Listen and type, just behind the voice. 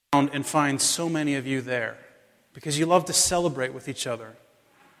and find so many of you there because you love to celebrate with each other.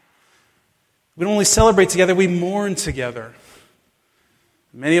 We don't only celebrate together, we mourn together.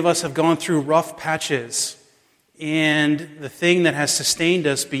 Many of us have gone through rough patches, and the thing that has sustained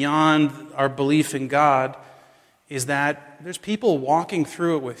us beyond our belief in God is that there's people walking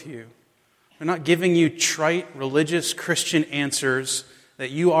through it with you. They're not giving you trite religious Christian answers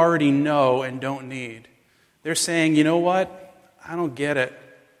that you already know and don't need. They're saying, you know what? I don't get it,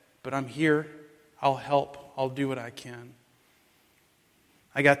 but I'm here. I'll help. I'll do what I can.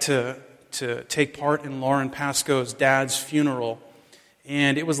 I got to take part in Lauren Pascoe's dad's funeral,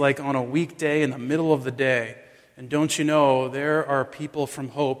 and it was like on a weekday in the middle of the day. And don't you know, there are people from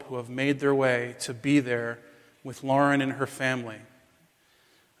Hope who have made their way to be there with Lauren and her family.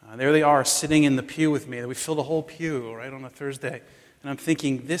 There they are, sitting in the pew with me. We filled a whole pew, right, on a Thursday. And I'm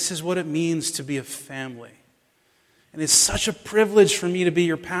thinking, this is what it means to be a family. And it's such a privilege for me to be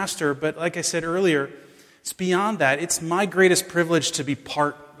your pastor, but like I said earlier, it's beyond that. It's my greatest privilege to be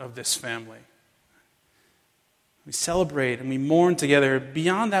part of this family. We celebrate and we mourn together.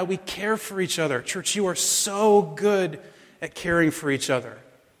 Beyond that, we care for each other. Church, you are so good at caring for each other.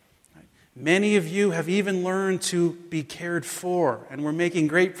 Many of you have even learned to be cared for, and we're making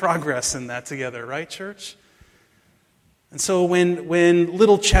great progress in that together, right, church? And so when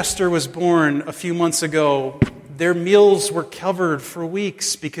little Chester was born a few months ago, their meals were covered for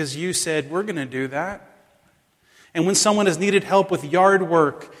weeks because you said, we're going to do that. And when someone has needed help with yard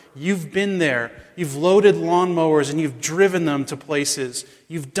work, you've been there. You've loaded lawnmowers and you've driven them to places.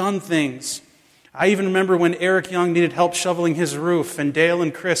 You've done things. I even remember when Eric Young needed help shoveling his roof, and Dale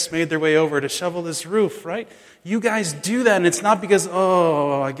and Chris made their way over to shovel this roof, right? You guys do that, and it's not because,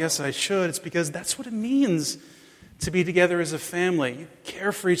 I guess I should. It's because that's what it means to be together as a family. You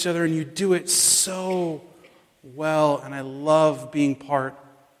care for each other, and you do it so well, and I love being part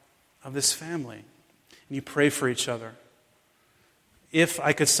of this family. And you pray for each other. If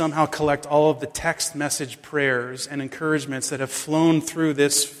I could somehow collect all of the text message prayers and encouragements that have flown through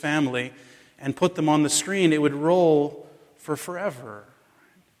this family and put them on the screen, it would roll for forever.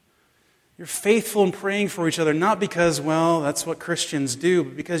 You're faithful in praying for each other, not because, that's what Christians do,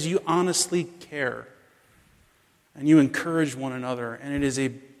 but because you honestly care. And you encourage one another, and it is a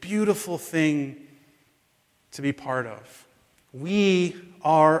beautiful thing to be part of. We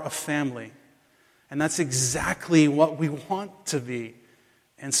are a family, and that's exactly what we want to be.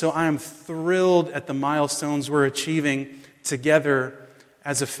 And so I am thrilled at the milestones we're achieving together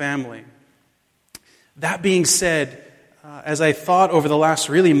as a family. That being said, as I thought over the last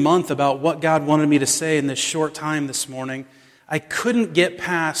really month about what God wanted me to say in this short time this morning, I couldn't get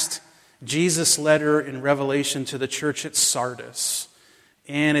past Jesus' letter in Revelation to the church at Sardis.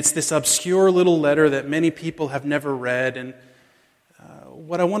 And it's this obscure little letter that many people have never read. And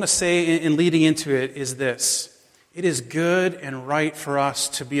what I want to say in leading into it is this. It is good and right for us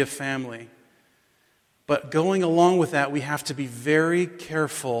to be a family. But going along with that, we have to be very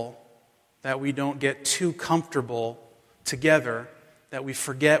careful that we don't get too comfortable together, that we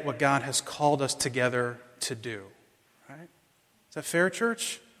forget what God has called us together to do. Right? Is that fair,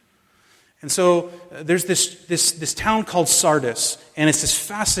 church? And so there's this town called Sardis, and it's this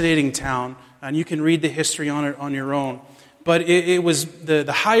fascinating town, and you can read the history on it on your own. But it was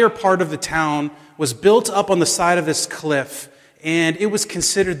the higher part of the town was built up on the side of this cliff, and it was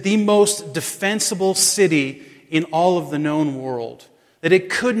considered the most defensible city in all of the known world. That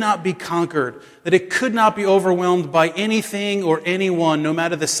it could not be conquered, that it could not be overwhelmed by anything or anyone, no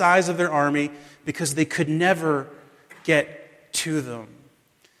matter the size of their army, because they could never get to them.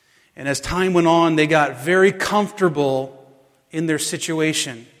 And as time went on, they got very comfortable in their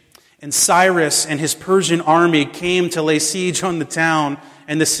situation. And Cyrus and his Persian army came to lay siege on the town,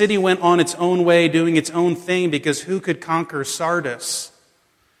 and the city went on its own way, doing its own thing, because who could conquer Sardis?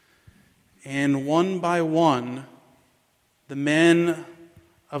 And one by one, the men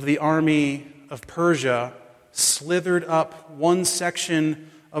of the army of Persia slithered up one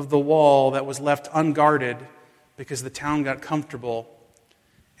section of the wall that was left unguarded because the town got comfortable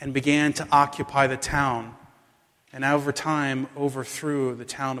and began to occupy the town. And over time, overthrew the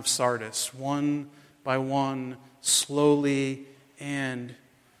town of Sardis, one by one, slowly and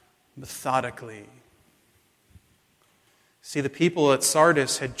methodically. See, the people at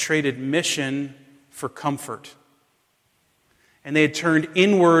Sardis had traded mission for comfort. And they had turned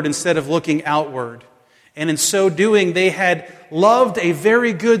inward instead of looking outward. And in so doing, they had loved a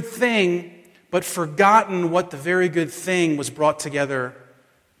very good thing, but forgotten what the very good thing was brought together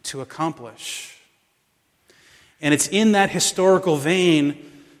to accomplish. And it's in that historical vein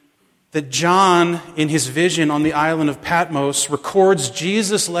that John, in his vision on the island of Patmos, records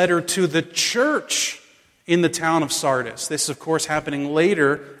Jesus' letter to the church in the town of Sardis. This, of course, happening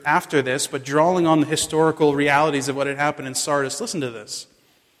later after this, but drawing on the historical realities of what had happened in Sardis. Listen to this.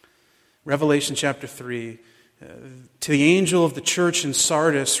 Revelation chapter 3. To the angel of the church in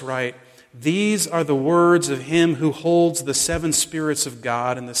Sardis write, "These are the words of him who holds the 7 spirits of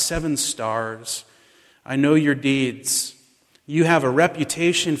God and the 7 stars. I know your deeds. You have a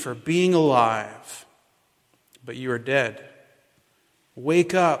reputation for being alive, but you are dead.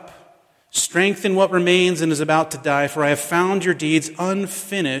 Wake up, strengthen what remains and is about to die, for I have found your deeds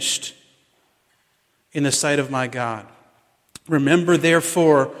unfinished in the sight of my God. Remember,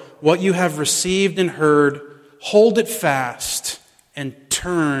 therefore, what you have received and heard, hold it fast, and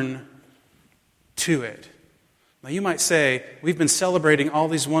turn to it." Now you might say, we've been celebrating all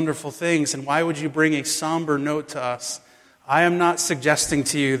these wonderful things, and why would you bring a somber note to us? I am not suggesting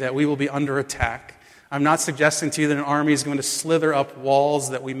to you that we will be under attack. I'm not suggesting to you that an army is going to slither up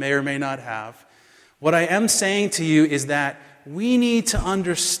walls that we may or may not have. What I am saying to you is that we need to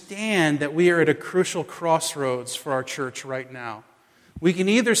understand that we are at a crucial crossroads for our church right now. We can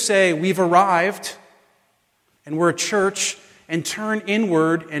either say we've arrived and we're a church and turn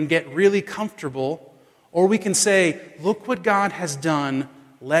inward and get really comfortable, or we can say, look what God has done,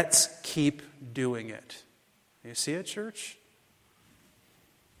 let's keep doing it. You see it, church?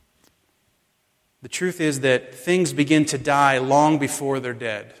 The truth is that things begin to die long before they're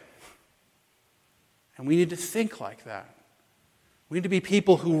dead. And we need to think like that. We need to be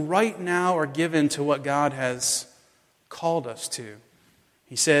people who right now are given to what God has called us to.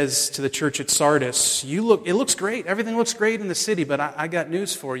 He says to the church at Sardis, it looks great. Everything looks great in the city, but I got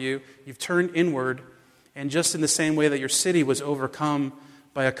news for you. You've turned inward, and just in the same way that your city was overcome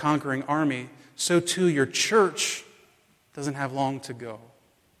by a conquering army, so too your church doesn't have long to go.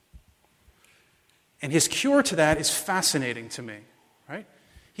 And his cure to that is fascinating to me, right?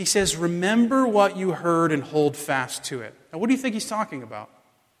 He says, remember what you heard and hold fast to it. Now, what do you think he's talking about?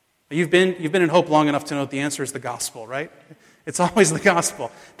 You've been in Hope long enough to know that the answer is the gospel, right? It's always the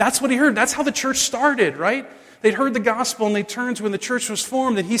gospel. That's what he heard. That's how the church started, right? They'd heard the gospel and they turned to when the church was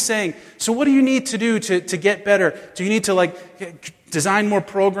formed, and he's saying, so what do you need to do to get better? Do you need to design more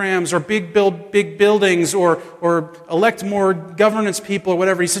programs or big buildings or elect more governance people or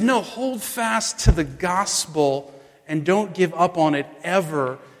whatever? He said, no, hold fast to the gospel and don't give up on it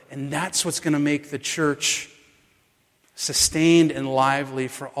ever. And that's what's going to make the church sustained and lively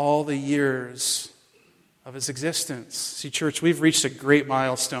for all the years of its existence. See, church, we've reached a great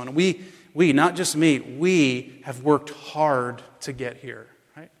milestone. And we, not just me, we have worked hard to get here,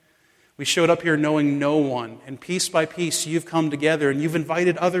 right? We showed up here knowing no one, and piece by piece you've come together and you've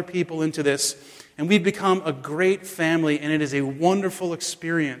invited other people into this, and we've become a great family, and it is a wonderful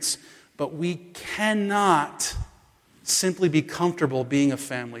experience. But we cannot simply be comfortable being a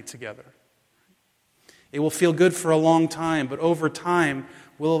family together. It will feel good for a long time, but over time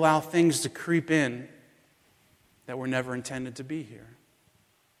we'll allow things to creep in that were never intended to be here.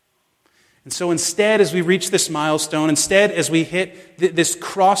 And so instead, as we reach this milestone, instead as we hit this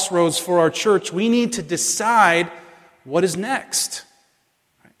crossroads for our church, we need to decide what is next.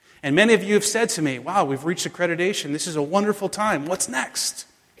 And many of you have said to me, wow, we've reached accreditation. This is a wonderful time. What's next?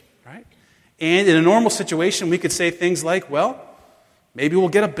 Right? And in a normal situation, we could say things like, well, maybe we'll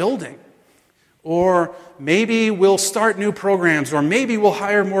get a building. Or maybe we'll start new programs. Or maybe we'll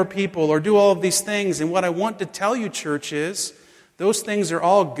hire more people or do all of these things. And what I want to tell you, church, is those things are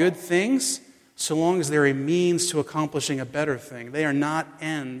all good things so long as they're a means to accomplishing a better thing. They are not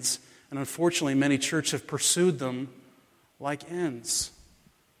ends. And unfortunately, many churches have pursued them like ends.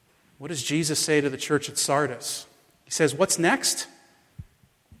 What does Jesus say to the church at Sardis? He says, what's next?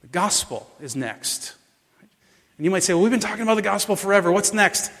 The gospel is next. And you might say, well, we've been talking about the gospel forever. What's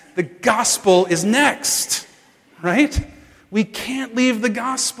next? The gospel is next, right? We can't leave the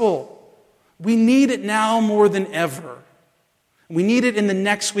gospel. We need it now more than ever. We need it in the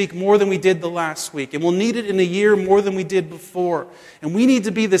next week more than we did the last week. And we'll need it in a year more than we did before. And we need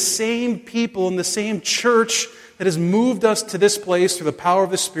to be the same people in the same church that has moved us to this place through the power of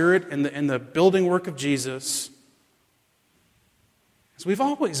the Spirit and the building work of Jesus, as we've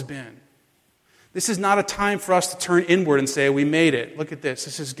always been. This is not a time for us to turn inward and say, we made it. Look at this.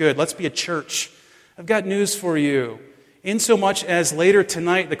 This is good. Let's be a church. I've got news for you. Insomuch as later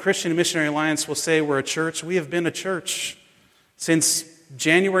tonight the Christian Missionary Alliance will say we're a church, we have been a church since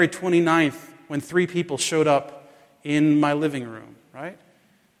January 29th when 3 people showed up in my living room, right?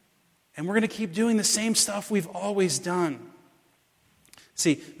 And we're going to keep doing the same stuff we've always done.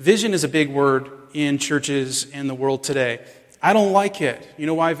 See, vision is a big word in churches in the world today. I don't like it. You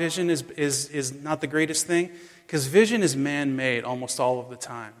know why vision is not the greatest thing? Because vision is man-made almost all of the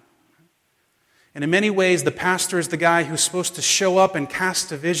time. And in many ways, the pastor is the guy who's supposed to show up and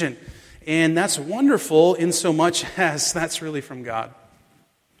cast a vision. And that's wonderful in so much as that's really from God.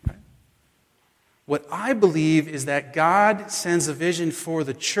 Right? What I believe is that God sends a vision for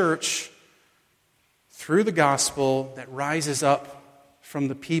the church through the gospel that rises up from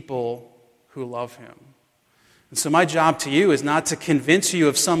the people who love Him. And so my job to you is not to convince you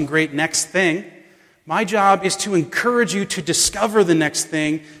of some great next thing. My job is to encourage you to discover the next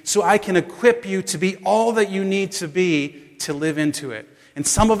thing so I can equip you to be all that you need to be to live into it. And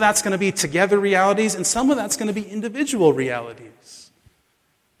some of that's going to be together realities, and some of that's going to be individual realities.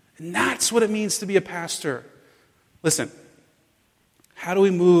 And that's what it means to be a pastor. Listen, how do we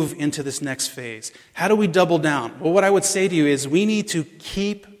move into this next phase? How do we double down? Well, what I would say to you is we need to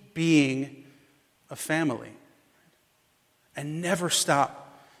keep being a family and never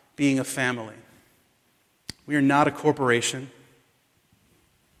stop being a family. We are not a corporation.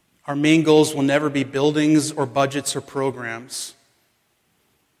 Our main goals will never be buildings or budgets or programs.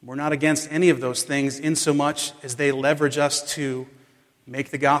 We're not against any of those things in so much as they leverage us to make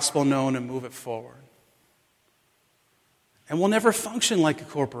the gospel known and move it forward. And we'll never function like a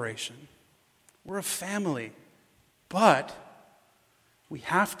corporation. We're a family. But we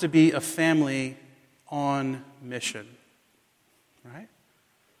have to be a family on mission. Right?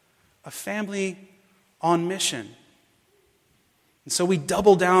 A family on mission. And so we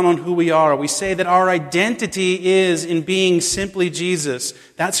double down on who we are. We say that our identity is in being simply Jesus.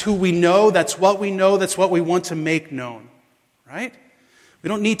 That's who we know, that's what we know, that's what we want to make known. Right? We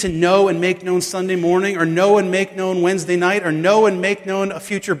don't need to know and make known Sunday morning, or know and make known Wednesday night, or know and make known a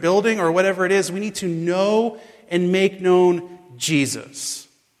future building, or whatever it is. We need to know and make known Jesus.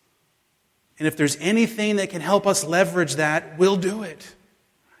 And if there's anything that can help us leverage that, we'll do it.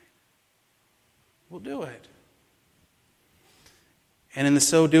 We'll do it. And in the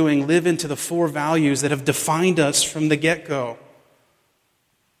so doing, live into the 4 values that have defined us from the get-go.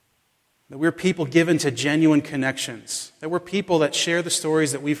 That we're people given to genuine connections. That we're people that share the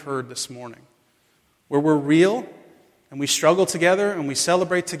stories that we've heard this morning. Where we're real, and we struggle together, and we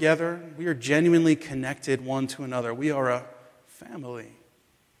celebrate together. We are genuinely connected one to another. We are a family.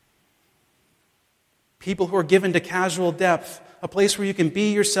 People who are given to casual depth, a place where you can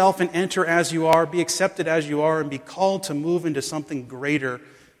be yourself and enter as you are, be accepted as you are, and be called to move into something greater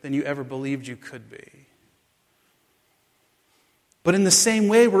than you ever believed you could be. But in the same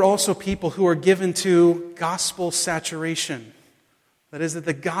way, we're also people who are given to gospel saturation. That is, that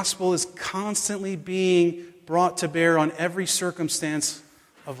the gospel is constantly being brought to bear on every circumstance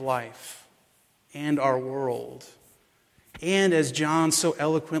of life and our world. And as John so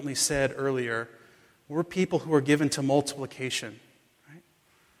eloquently said earlier, we're people who are given to multiplication. Right?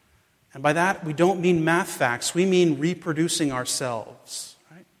 And by that, we don't mean math facts. We mean reproducing ourselves.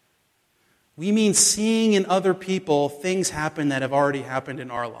 Right? We mean seeing in other people things happen that have already happened in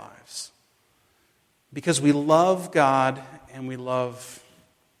our lives. Because we love God and we love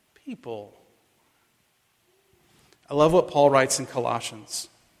people. I love what Paul writes in Colossians.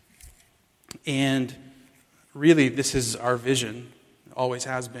 And really, this is our vision. Always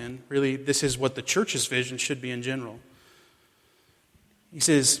has been. Really, this is what the church's vision should be in general. He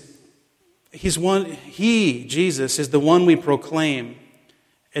says, Jesus, is the one we proclaim,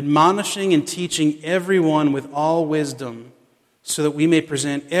 admonishing and teaching everyone with all wisdom, so that we may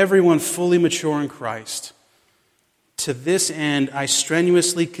present everyone fully mature in Christ. To this end, I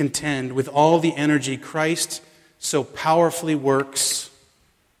strenuously contend with all the energy Christ so powerfully works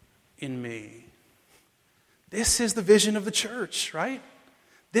in me. This is the vision of the church, right?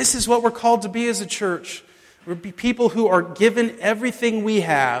 This is what we're called to be as a church. We're people who are given everything we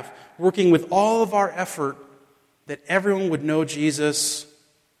have, working with all of our effort, that everyone would know Jesus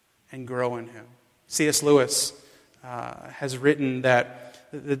and grow in Him. C.S. Lewis has written that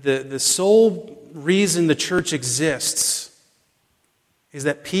the sole reason the church exists is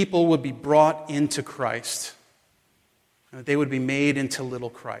that people would be brought into Christ, and that they would be made into little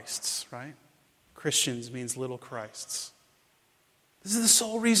Christs, right? Christians means little Christs. This is the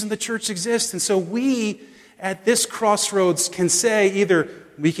sole reason the church exists. And so we, at this crossroads, can say either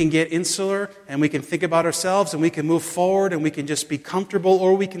we can get insular and we can think about ourselves and we can move forward and we can just be comfortable,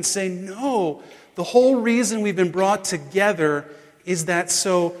 or we can say, no, the whole reason we've been brought together is that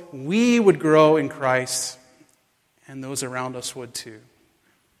so we would grow in Christ and those around us would too.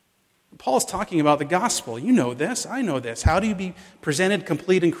 Paul's talking about the gospel. You know this. I know this. How do you be presented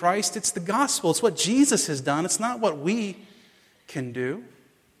complete in Christ? It's the gospel. It's what Jesus has done. It's not what we can do.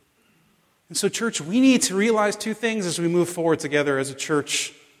 And so, church, we need to realize two things as we move forward together as a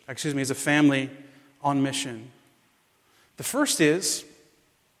church, as a family on mission. The first is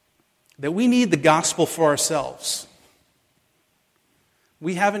that we need the gospel for ourselves.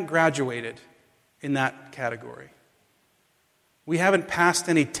 We haven't graduated in that category. We haven't passed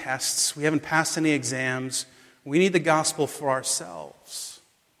any tests. We haven't passed any exams. We need the gospel for ourselves.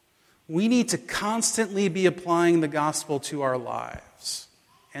 We need to constantly be applying the gospel to our lives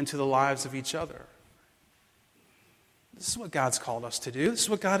and to the lives of each other. This is what God's called us to do. This is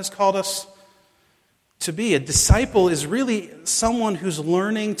what God has called us to be. A disciple is really someone who's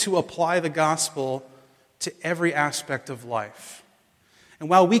learning to apply the gospel to every aspect of life. And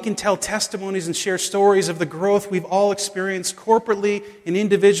while we can tell testimonies and share stories of the growth we've all experienced corporately and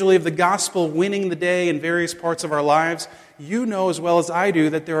individually of the gospel winning the day in various parts of our lives, you know as well as I do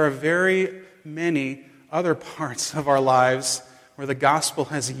that there are very many other parts of our lives where the gospel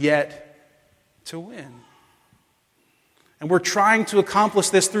has yet to win. And we're trying to accomplish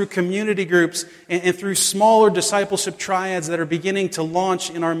this through community groups and through smaller discipleship triads that are beginning to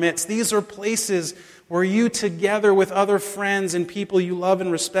launch in our midst. These are places where you, together with other friends and people you love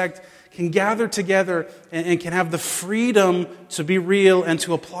and respect, can gather together and can have the freedom to be real and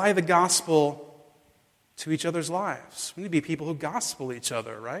to apply the gospel to each other's lives. We need to be people who gospel each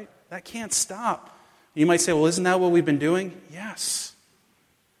other, right? That can't stop. You might say, well, isn't that what we've been doing? Yes.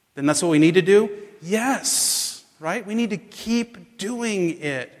 Then that's what we need to do? Yes. Right? We need to keep doing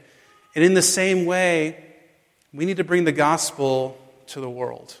it. And in the same way, we need to bring the gospel to the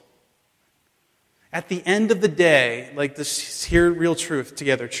world. At the end of the day, like this, hear real truth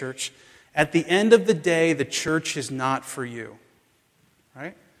together, church. At the end of the day, the church is not for you.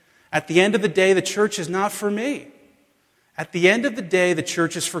 Right? At the end of the day, the church is not for me. At the end of the day, the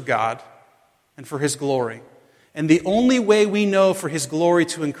church is for God and for His glory. And the only way we know for His glory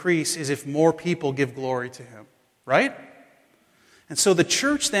to increase is if more people give glory to Him. Right? And so the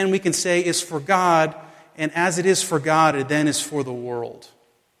church then, we can say, is for God, and as it is for God, it then is for the world.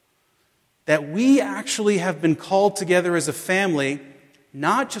 That we actually have been called together as a family,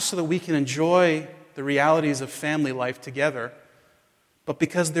 not just so that we can enjoy the realities of family life together, but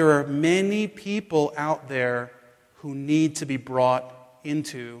because there are many people out there who need to be brought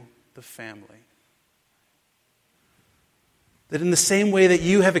into the family. That in the same way that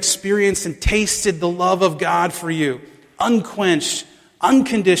you have experienced and tasted the love of God for you, unquenched,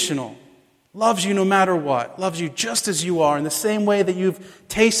 unconditional, loves you no matter what, loves you just as you are, in the same way that you've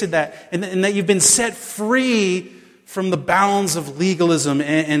tasted that, and that you've been set free from the bounds of legalism,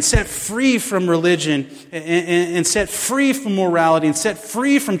 and set free from religion, and set free from morality, and set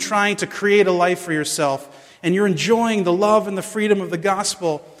free from trying to create a life for yourself, and you're enjoying the love and the freedom of the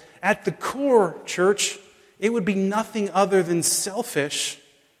gospel, at the core, church, it would be nothing other than selfish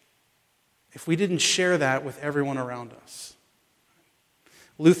if we didn't share that with everyone around us.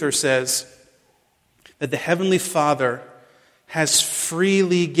 Luther says that the Heavenly Father has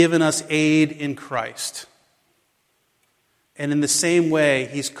freely given us aid in Christ. And in the same way,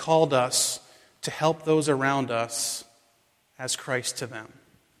 He's called us to help those around us as Christ to them.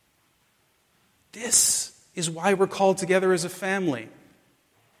 This is why we're called together as a family.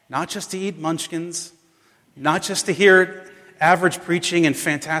 Not just to eat munchkins, not just to hear average preaching and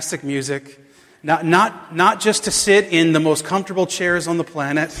fantastic music, not just to sit in the most comfortable chairs on the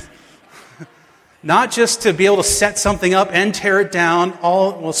planet, not just to be able to set something up and tear it down,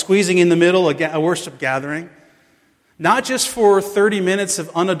 all while squeezing in the middle a worship gathering, not just for 30 minutes of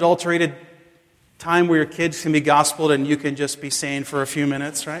unadulterated time where your kids can be gospeled and you can just be sane for a few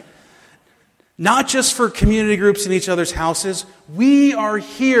minutes, right? Not just for community groups in each other's houses. We are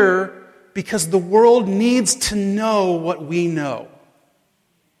here because the world needs to know what we know.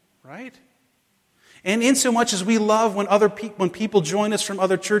 Right? And in so much as we love when people join us from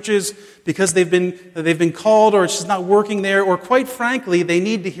other churches because they've been called, or it's just not working there, or quite frankly, they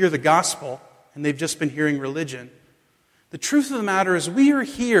need to hear the gospel and they've just been hearing religion. The truth of the matter is we are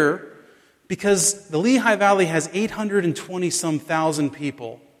here because the Lehigh Valley has 820-some thousand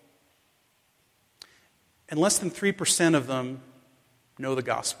people, and less than 3% of them know the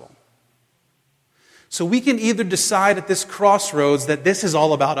gospel. So we can either decide at this crossroads that this is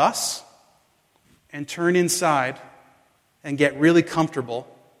all about us and turn inside and get really comfortable.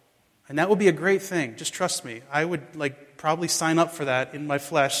 And that would be a great thing. Just trust me. I would probably sign up for that in my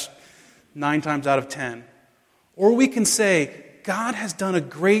flesh 9 times out of 10. Or we can say, God has done a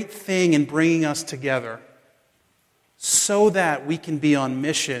great thing in bringing us together so that we can be on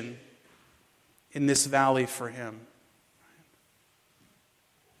mission in this valley for Him.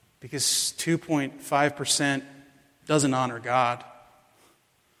 Because 2.5% doesn't honor God.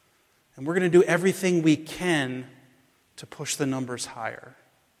 And we're going to do everything we can to push the numbers higher.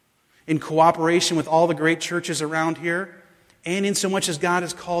 In cooperation with all the great churches around here, and in so much as God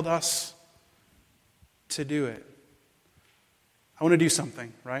has called us to do it. I want to do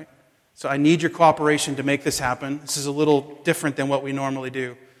something, right? So I need your cooperation to make this happen. This is a little different than what we normally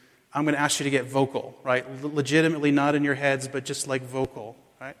do. I'm going to ask you to get vocal, right? Legitimately not in your heads, but just like vocal,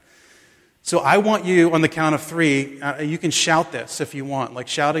 right? So I want you, on the count of 3, you can shout this if you want. Like,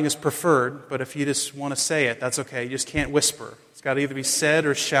 shouting is preferred, but if you just want to say it, that's okay. You just can't whisper. It's got to either be said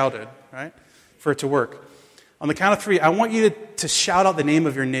or shouted, right, for it to work. On the count of 3, I want you to shout out the name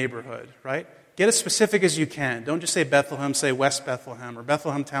of your neighborhood, right? Get as specific as you can. Don't just say Bethlehem, say West Bethlehem or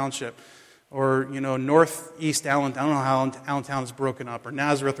Bethlehem Township or, Northeast Allentown. I don't know how Allentown is broken up, or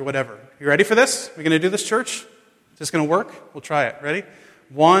Nazareth or whatever. You ready for this? We're going to do this, church? Is this going to work? We'll try it. Ready?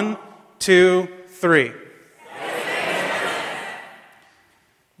 1, 2, 3.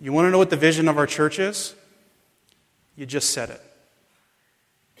 You want to know what the vision of our church is? You just said it.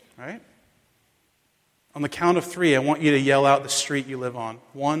 Right? On the count of 3, I want you to yell out the street you live on.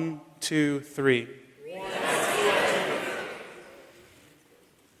 1, 2, 3.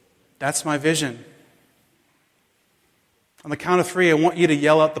 That's my vision. On the count of 3, I want you to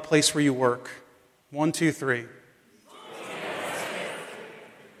yell out the place where you work. 1, 2, 3.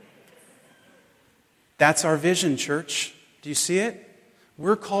 That's our vision, church. Do you see it?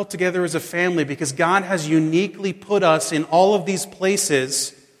 We're called together as a family because God has uniquely put us in all of these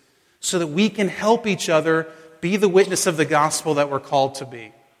places so that we can help each other be the witness of the gospel that we're called to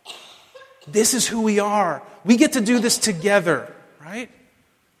be. This is who we are. We get to do this together, right?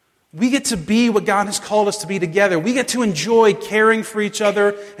 We get to be what God has called us to be together. We get to enjoy caring for each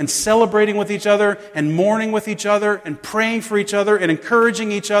other and celebrating with each other and mourning with each other and praying for each other and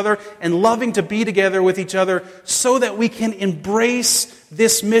encouraging each other and loving to be together with each other so that we can embrace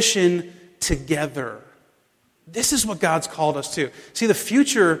this mission together. This is what God's called us to. See, the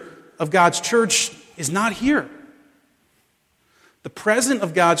future of God's church is not here. The present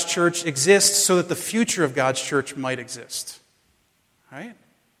of God's church exists so that the future of God's church might exist. Right?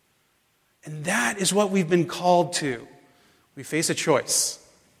 And that is what we've been called to. We face a choice.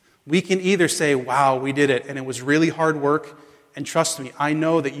 We can either say, wow, we did it, and it was really hard work, and trust me, I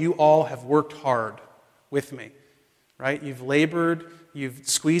know that you all have worked hard with me. Right? You've labored, you've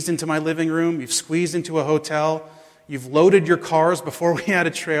squeezed into my living room, you've squeezed into a hotel, you've loaded your cars before we had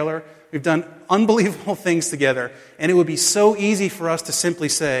a trailer. We've done unbelievable things together. And it would be so easy for us to simply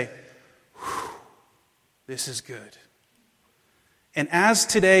say, this is good. And as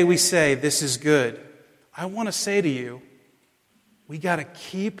today we say, this is good, I want to say to you, we got to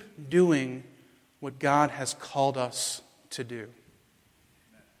keep doing what God has called us to do.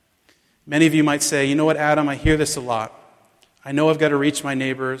 Many of you might say, you know what, Adam, I hear this a lot. I know I've got to reach my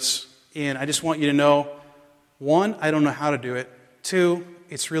neighbors, and I just want you to know, 1, I don't know how to do it. 2,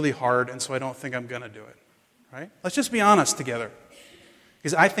 it's really hard, and so I don't think I'm going to do it. Right? Let's just be honest together.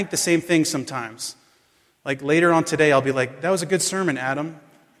 Because I think the same thing sometimes. Like later on today, I'll be like, that was a good sermon, Adam.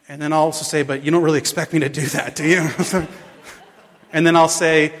 And then I'll also say, but you don't really expect me to do that, do you? And then I'll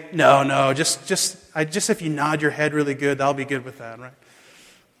say, no, just if you nod your head really good, I'll be good with that, right?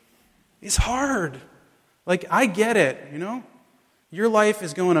 It's hard. Like, I get it, Your life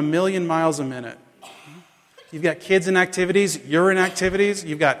is going 1,000,000 miles a minute. You've got kids in activities, you're in activities,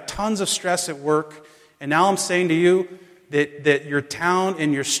 you've got tons of stress at work, and now I'm saying to you that your town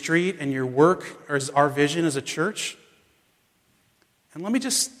and your street and your work is our vision as a church. And let me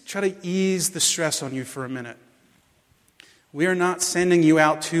just try to ease the stress on you for a minute. We are not sending you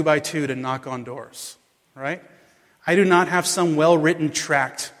out 2 by 2 to knock on doors, right? I do not have some well-written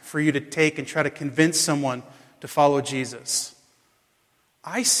tract for you to take and try to convince someone to follow Jesus.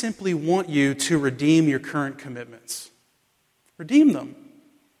 I simply want you to redeem your current commitments. Redeem them.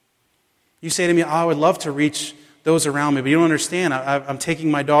 You say to me, I would love to reach those around me, but you don't understand. I'm taking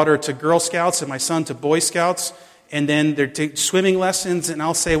my daughter to Girl Scouts and my son to Boy Scouts, and then they're taking swimming lessons, and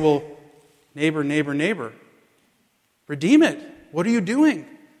I'll say, well, neighbor, redeem it. What are you doing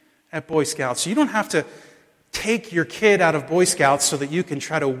at Boy Scouts? You don't have to take your kid out of Boy Scouts so that you can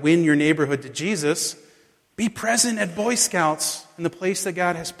try to win your neighborhood to Jesus. Be present at Boy Scouts in the place that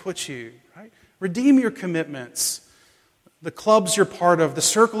God has put you. Right? Redeem your commitments. The clubs you're part of, the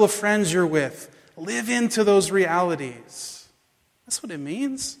circle of friends you're with. Live into those realities. That's what it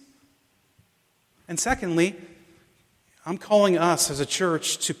means. And secondly, I'm calling us as a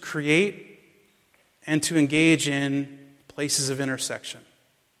church to create and to engage in places of intersection.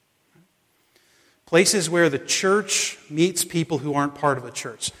 Places where the church meets people who aren't part of the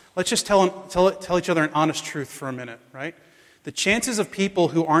church. Let's just tell each other an honest truth for a minute, right? The chances of people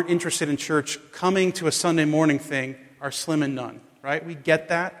who aren't interested in church coming to a Sunday morning thing are slim and none, right? We get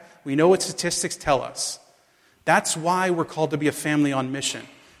that. We know what statistics tell us. That's why we're called to be a family on mission.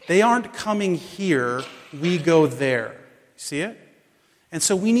 They aren't coming here, we go there. See it? And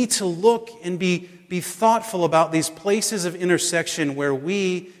so we need to look and be thoughtful about these places of intersection where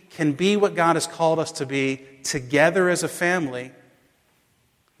we can be what God has called us to be together as a family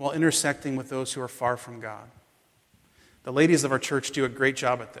while intersecting with those who are far from God. The ladies of our church do a great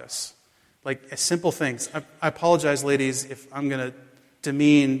job at this. Like simple things. I apologize, ladies, if I'm going to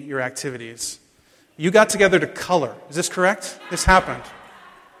demean your activities. You got together to color. Is this correct? This happened.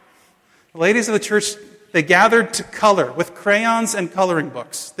 The ladies of the church, they gathered to color with crayons and coloring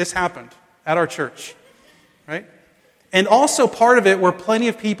books. This happened at our church, right? And also part of it were plenty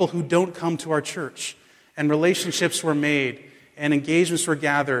of people who don't come to our church. And relationships were made, and engagements were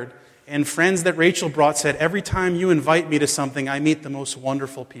gathered, and friends that Rachel brought said, every time you invite me to something, I meet the most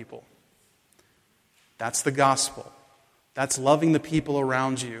wonderful people. That's the gospel. That's loving the people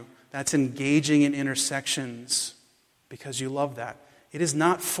around you. That's engaging in intersections because you love that. It is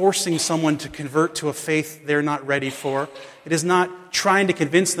not forcing someone to convert to a faith they're not ready for. It is not trying to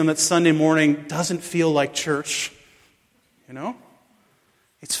convince them that Sunday morning doesn't feel like church. You know?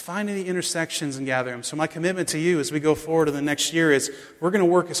 It's finding the intersections and gathering them. So my commitment to you as we go forward in the next year is we're going to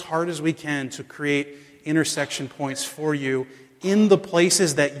work as hard as we can to create intersection points for you in the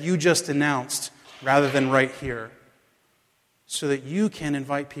places that you just announced rather than right here, so that you can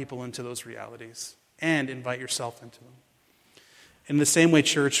invite people into those realities and invite yourself into them. In the same way,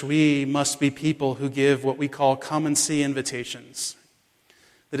 church, we must be people who give what we call come and see invitations.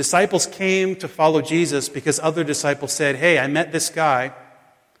 The disciples came to follow Jesus because other disciples said, hey, I met this guy,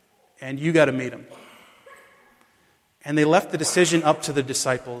 and you got to meet him. And they left the decision up to the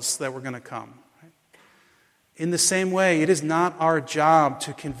disciples that were going to come. In the same way, it is not our job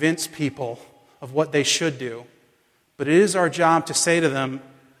to convince people of what they should do, but it is our job to say to them,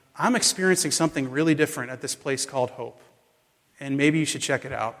 I'm experiencing something really different at this place called Hope, and maybe you should check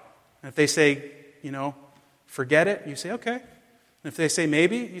it out. And if they say, forget it, you say, okay. And if they say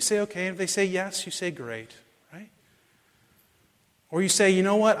maybe, you say, okay. And if they say yes, you say great, right? Or you say, you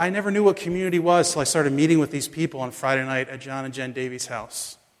know what, I never knew what community was until I started meeting with these people on Friday night at John and Jen Davies'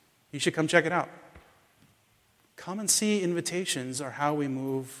 house. You should come check it out. Come and see invitations are how we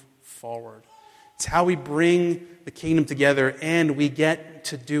move forward. It's how we bring the kingdom together, and we get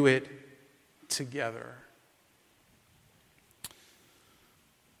to do it together.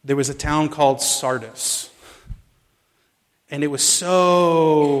 There was a town called Sardis, and it was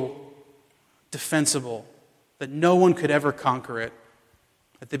so defensible that no one could ever conquer it,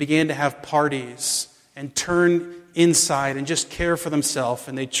 that they began to have parties and turn inside and just care for themselves,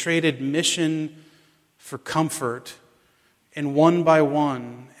 and they traded mission for comfort, and one by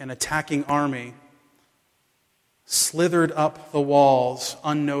one, an attacking army slithered up the walls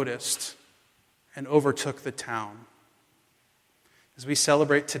unnoticed and overtook the town. As we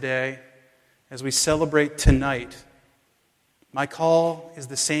celebrate today, as we celebrate tonight, my call is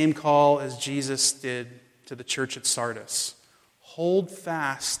the same call as Jesus did to the church at Sardis. Hold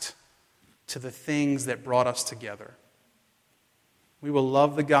fast to the things that brought us together. We will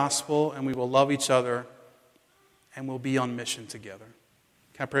love the gospel and we will love each other and we'll be on mission together.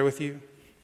 Can I pray with you?